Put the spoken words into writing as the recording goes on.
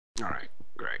Alright,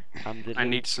 great. I'm the I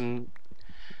need some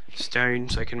stone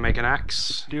so I can make an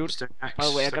axe. Dude, Stone axe, by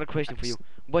the way, I got stone a question for axe. you.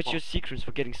 What's What? your secrets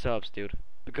for getting subs, dude?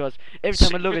 Because every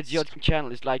time I look at your Secrets?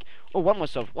 channel, it's like, oh, one more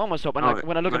sub, and Oh, like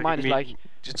when I look at like, mine, I it's mean, like,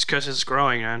 it's because it's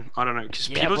growing, man. I don't know, because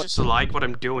yeah, people but just like what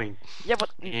I'm doing. yeah, but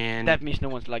And that means no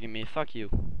one's liking me. Fuck you.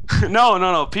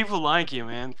 no, people like you,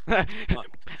 man. I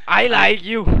I like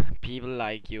you. People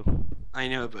like you. I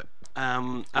know, but I've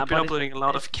been But uploading a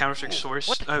lot it's of Counter-Strike what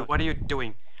Source. the Oh, fuck? what are you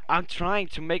doing? I'm trying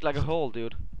to make like a hole,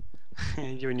 dude.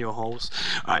 You and your holes.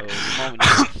 Alright. No, your mom and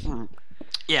your holes.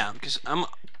 Yeah, because I'm.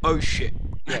 Oh shit!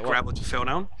 Yeah, what? Grab what fell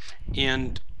down,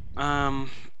 and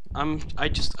I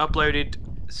just uploaded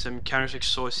some Counter-Strike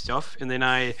Source stuff, and then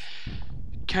I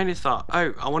kind of thought,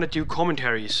 oh, I want to do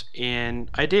commentaries, and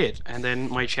I did, and then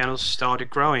my channel started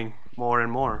growing more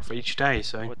and more for each day.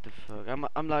 So What the fuck?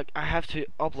 I'm like, I have to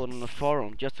upload on a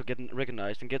forum just to get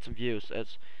recognized and get some views.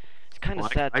 It's kind of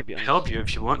well, sad I to be can honest. help you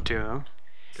if you want to. Huh?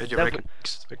 Get you That would,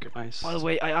 recognized. by the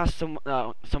way, I asked some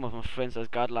of my friends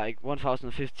that got like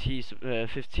 1,050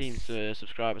 15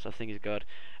 subscribers, I think he's got,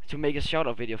 to make a shout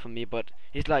out video for me, but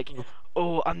he's like,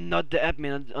 oh, I'm not the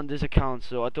admin on this account,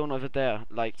 so I don't know if it's there.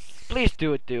 Like, please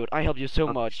do it, dude. I help you so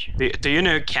much. Do you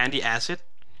know Candy Acid?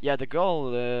 Yeah, the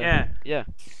girl. Yeah. Yeah.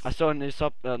 I saw in the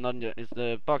sub, not in the, it's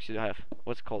the box you have.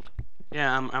 What's it called?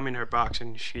 Yeah, I'm in her box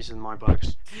and she's in my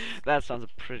box. That sounds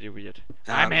pretty weird.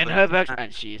 I'm in But, her box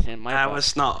and she's in my that box.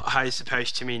 was not how it's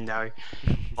supposed to mean though.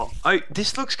 Oh,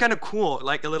 this looks kind of cool,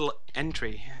 like a little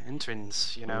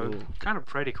entrance, you know, Ooh. kind of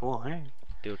pretty cool, eh?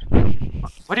 Dude.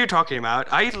 What are you talking about?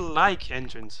 I like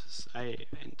entrances. I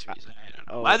don't know.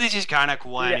 Oh. Well, this is kind of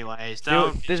cool, Yeah. anyways. Dude,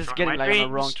 Don't this is destroy getting my like on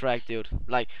the wrong dreams. track, dude.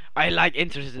 Like, I like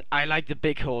interests, I like the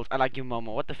big holes, I like your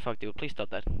mama. What the fuck, dude? Please stop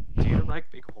that. Do you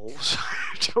like big holes?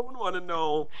 I don't want to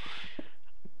know.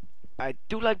 I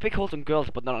do like big holes on girls,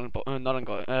 but not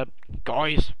on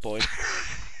guys, boys.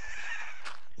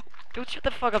 Dude, shut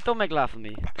the fuck up! Don't make laugh at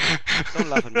me. Don't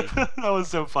laugh at me. That was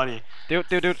so funny.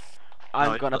 Dude.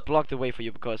 I'm No, gonna block the way for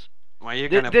you because why are you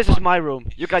gonna? this is my room.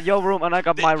 You got your room and I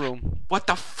got my room. What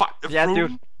the fuck? Yeah, room?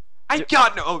 dude. I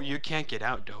got no. Oh, you can't get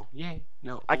out though. Yeah.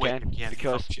 No. I wait, can, you can't.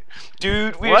 because- Oh, shit.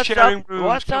 Dude, we're What's sharing up? rooms.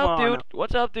 What's Come up, on. dude?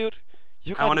 What's up, dude?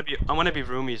 You I wanna be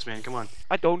roomies, man. Come on.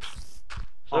 I don't.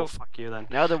 Oh, So fuck you then.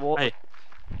 now the wall. Hey,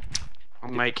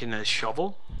 I'm making a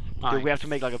shovel. Dude, we have to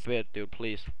make like a bed, dude.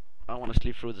 Please. I wanna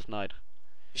sleep through this night.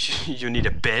 You need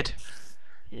a bed.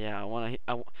 Yeah, I wanna.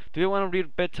 Do you wanna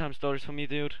read bedtime stories for me,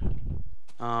 dude?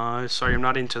 Sorry, I'm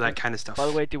not into that kind of stuff. By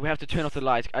the way, dude, we have to turn off the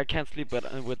lights. I can't sleep with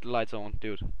the lights on,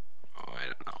 dude. Oh, I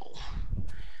don't know.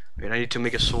 Wait, I need to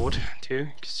make a sword too.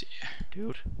 'Cause, yeah.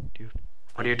 Dude.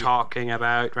 What are you talking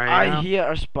about right now? I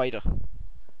hear a spider.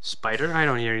 Spider? I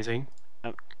don't hear anything.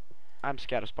 I'm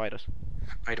scared of spiders.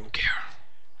 I don't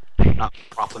care. Not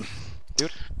a problem.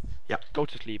 Dude. Yep. Go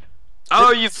to sleep.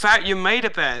 Oh, you made a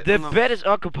bed. The bed is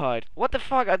occupied. What the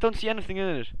fuck? I don't see anything in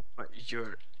it. But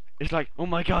you're, It's like, oh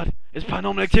my god, it's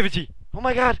paranormal activity. Oh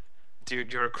my god.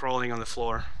 dude, you're crawling on the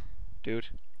floor. Dude,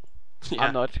 Yeah.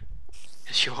 I'm not.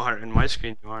 Yes, you are. In my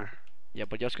screen, you are. Yeah,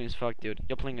 but your screen is fucked, dude.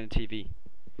 You're playing on the TV.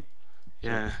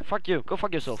 Yeah. Fuck you. Go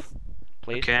fuck yourself.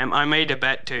 Please. Okay, I made a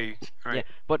bed too. All Yeah, right.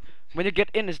 but when you get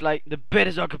in, it's like the bed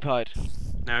is occupied.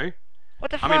 No. What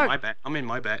the I'm fuck? in my bed. I'm in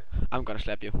my bed. I'm gonna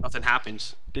slap you. Nothing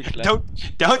happens. Big slap.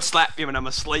 Don't slap me when I'm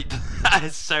asleep. That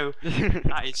is so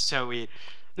weird.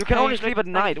 You can Hey, only sleep at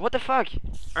night. What the fuck?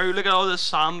 Oh, look at all the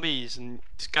zombies and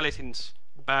skeletons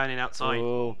burning outside.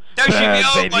 Oh. Don't shoot me! Burn,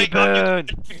 Oh baby, my god! burn.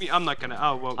 Don't shoot me. I'm not gonna.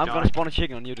 Oh, well. I'm gonna spawn a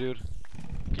chicken on you, dude.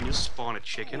 Can you spawn a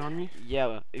chicken on me?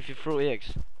 Yeah, if you throw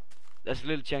eggs, there's a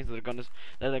little chance that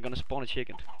they're gonna spawn a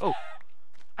chicken. Oh,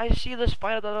 I see the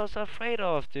spider that I was afraid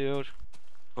of, dude.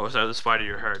 Oh, so the spider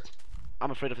you heard.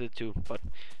 I'm afraid of it too, but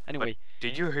anyway,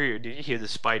 Did you hear the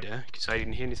spider? Because I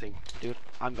didn't hear anything. dude,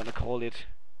 I'm gonna call it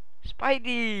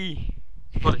Spidey.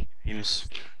 Well, James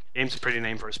a pretty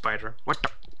name for a spider. What the?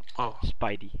 Oh,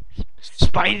 Spidey.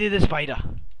 Spidey the spider.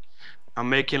 I'm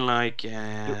making like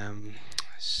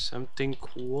something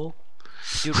cool.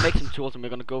 Dude, make some tools and we're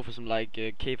gonna go for some like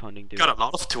cave hunting, dude. Got a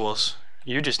lot of tools.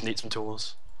 You just need some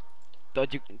tools.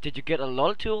 Did you get a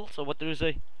lot of tools, or what did you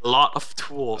say? A lot of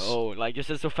tools. Oh, like you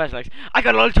said so fast, like I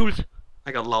got a lot of tools.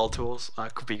 I got lol tools.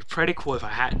 Could be pretty cool if I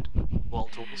had lol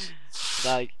tools.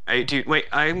 Like, Hey, dude, wait.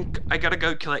 I gotta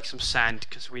go collect some sand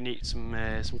because we need some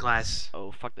glass.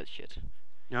 oh fuck that shit.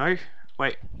 No,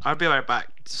 wait. I'll be right back.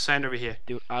 It's sand over here.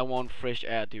 Dude, I want fresh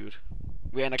air, dude.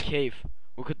 We're in a cave.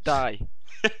 We could die.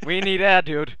 We need air,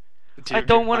 dude. I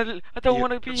don't want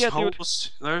to be here, dude.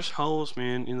 There's holes,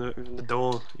 man, in the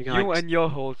door. You can You like, and your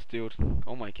holes, dude.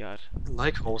 Oh my god.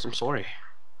 like holes. I'm sorry.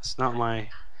 It's not my.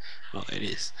 Well, it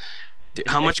is.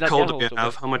 How It's much not coal your do you house,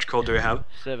 have? How much coal do you have?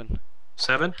 7.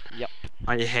 7? Yep.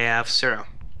 I have 0.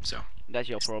 So That's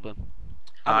your problem.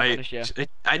 I'm not I gonna share.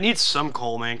 I need some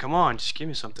coal, man. Come on, just give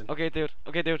me something. Okay, dude.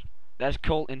 Okay, dude. There's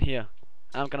coal in here.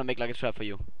 I'm gonna make like a trap for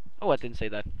you. Oh, I didn't say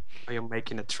that. Are you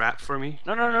making a trap for me?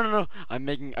 No, no, no, no, no. I'm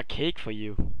making a cake for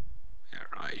you. Yeah,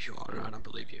 right, you are. I don't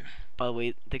believe you. By the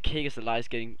way, the cake is the lie is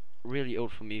getting really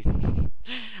old for me.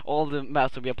 All the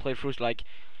maps that we have played through is like,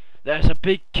 there's a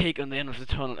big cake on the end of the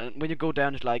tunnel, and when you go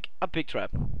down, it's like a big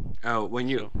trap. Oh,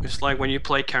 it's like when you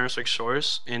play Counter-Strike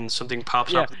Source and something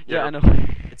pops Yeah, up. yeah, I know.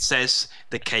 It says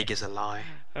the cake is a lie.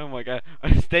 Oh my god.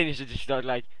 Danish is just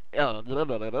like, blah, blah,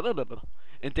 blah, blah, blah, blah.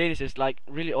 In Danish, it's like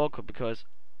really awkward because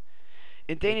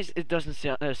in Danish it doesn't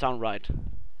sound right.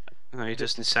 No, it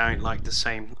doesn't sound like the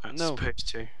same as No. supposed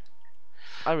to.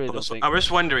 I really don't think. I was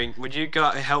wondering, would you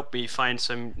help me find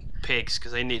some pigs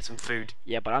because they need some food?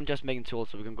 Yeah, but I'm just making tools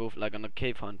so we can go like on a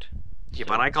cave hunt. Yeah, So-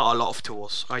 but I got a lot of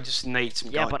tools. I just need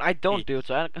some. Yeah, but I don't do it,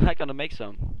 so I'm gonna make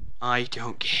some. I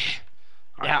don't care.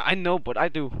 Yeah, I know, but I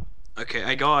do. Okay,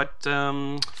 I got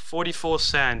 44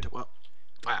 sand. Well,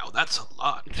 wow, that's a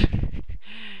lot.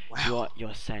 Wow.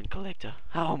 You're a sand collector.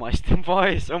 How my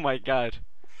voice? Oh my god.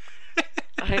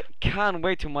 I can't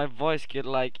wait till my voice get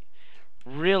like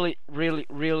really, really,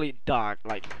 really dark.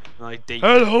 Like, Like deep.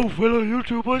 hello, fellow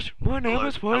YouTubers. My name Hello,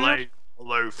 is hello, Wyatt.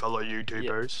 hello, fellow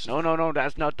YouTubers. No, no, no,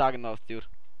 that's not dark enough, dude.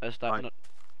 That's dark Right. enough.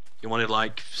 You wanted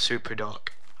like super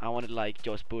dark. I wanted like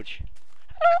George Butch.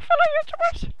 Hello,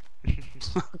 fellow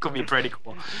YouTubers. Could be pretty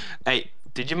cool. Hey,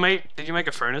 did you make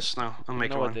a furnace? No, I'm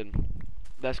making No, I one. didn't.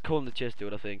 That's cool in the chest,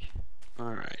 dude. I think.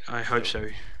 All right, I hope so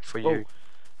for Oh. you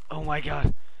Oh my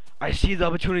god. I see the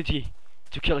opportunity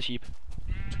to kill a sheep.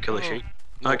 to kill a Oh. sheep.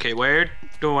 No. Okay, where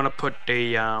do I want to put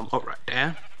the Oh, right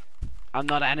there. I'm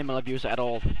not an animal abuser at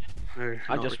all. No,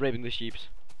 I'm not just raping the sheeps.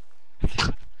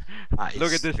 Nice.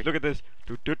 Look at this, look at this.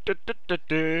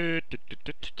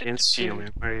 Can't see you,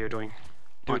 man. What are you doing?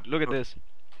 Dude, look at this.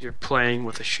 You're playing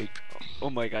with a sheep. Oh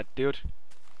my god, dude.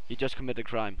 You just committed a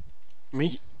crime.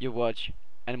 Me? You watch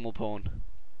animal porn.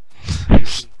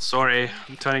 Sorry,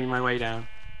 I'm turning my way down.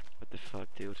 What the fuck,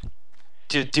 dude?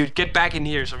 Dude, get back in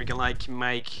here so we can like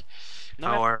make No,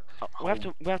 our. we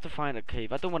have to find a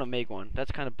cave. I don't want to make one.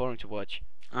 That's kind of boring to watch.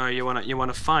 Oh, you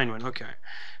wanna find one? Okay.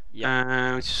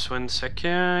 Yeah. Just 1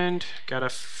 second. Gotta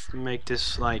make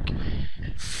this like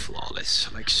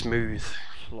flawless, like smooth.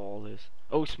 Flawless.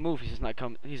 Oh, Smooth.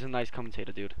 He's a nice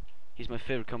commentator, dude. He's my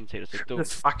favorite commentator. So Who the don't.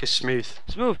 fuck is smooth?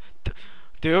 Smooth,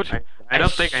 dude. I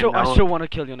don't think I so, know. I so want to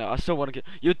kill you now. I so want to kill.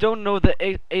 You don't know the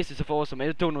Aces of Awesome. And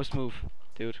you don't know Smooth,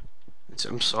 dude.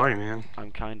 I'm sorry, man.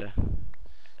 I'm kinda.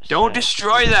 Don't sad.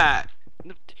 destroy that.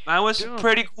 No, That was Dude. a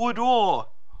pretty cool door.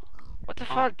 What the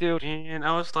fuck, dude? And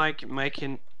I was like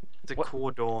making the What?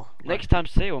 cool door. Next time,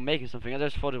 say we're making something. I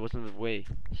just thought it was in the way.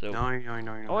 So. No.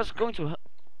 I was going to.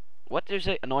 What did you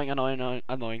say? Annoying, annoying, annoying,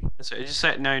 annoying. So I just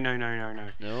said no.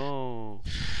 No.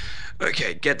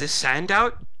 Okay, get this sand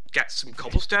out. Get some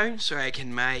cobblestone so I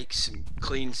can make some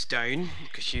clean stone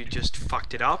because you just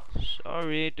fucked it up.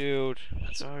 Sorry, dude.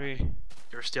 Sorry.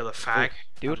 You're still a fag.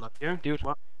 dude, I love you. dude.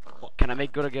 What? Can I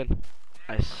make good again?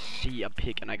 I see a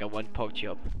pig and I got 1 pork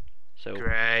chop. So.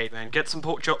 Great, man. Get some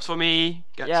pork chops for me.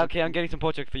 Get Yeah, some- okay, I'm getting some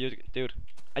pork chop for you, dude.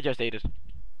 I just ate it.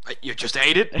 You just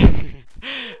ate it?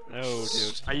 No,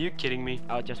 dude. Are you kidding me?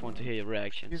 I just want to hear your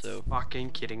reaction. You So. fucking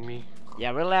kidding me?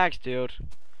 Yeah, relax, dude.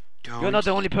 Don't. You're not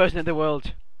the only person in the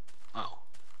world. Oh.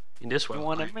 In this You world.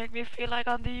 wanna I- make me feel like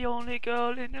I'm the only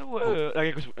girl in the world?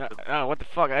 Okay, what the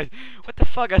fuck? What the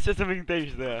fuck? I said something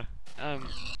Danish there.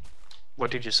 What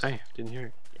did you say? Didn't hear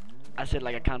it. I said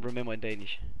like I can't remember in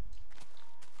Danish.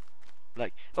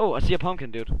 Like, oh, I see a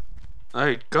pumpkin, dude.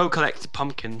 Oh, go collect the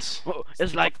pumpkins. Oh,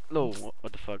 it's like, no,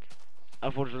 what the fuck? I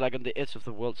thought it was like on the edge of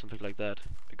the world, something like that.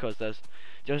 Because there's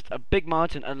just a big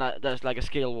mountain and there's like a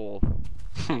scale wall.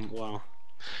 Wow.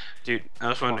 Dude, I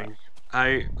was wondering,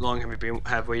 how long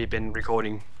have we been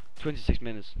recording? 26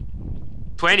 minutes.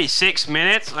 26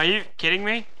 minutes? Are you kidding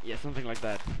me? Yeah, something like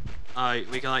that.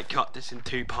 We can like cut this in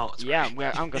 2 parts. Yeah,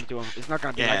 I'm gonna do 'em. It's not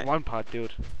gonna be Yeah. like 1 part,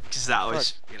 dude. Because that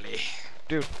was really.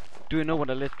 Dude, do you know what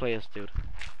a let's play is, dude?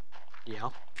 Yeah.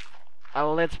 A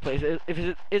let's play if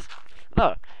it is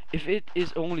no, if it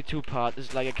is only 2 parts,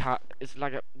 it's like it's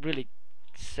like a really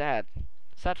sad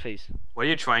face. What are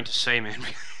you trying to say, man?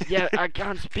 Yeah, I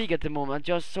can't speak at the moment. I'm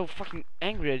just so fucking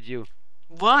angry at you.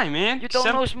 Why, man? You don't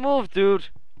know Smooth, dude.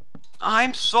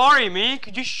 I'm sorry, man.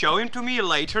 Could you show him to me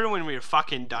later when we're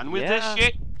fucking done with this Yeah.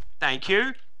 shit? Thank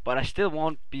you. But I still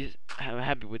won't be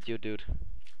happy with you, dude.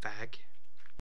 Fag.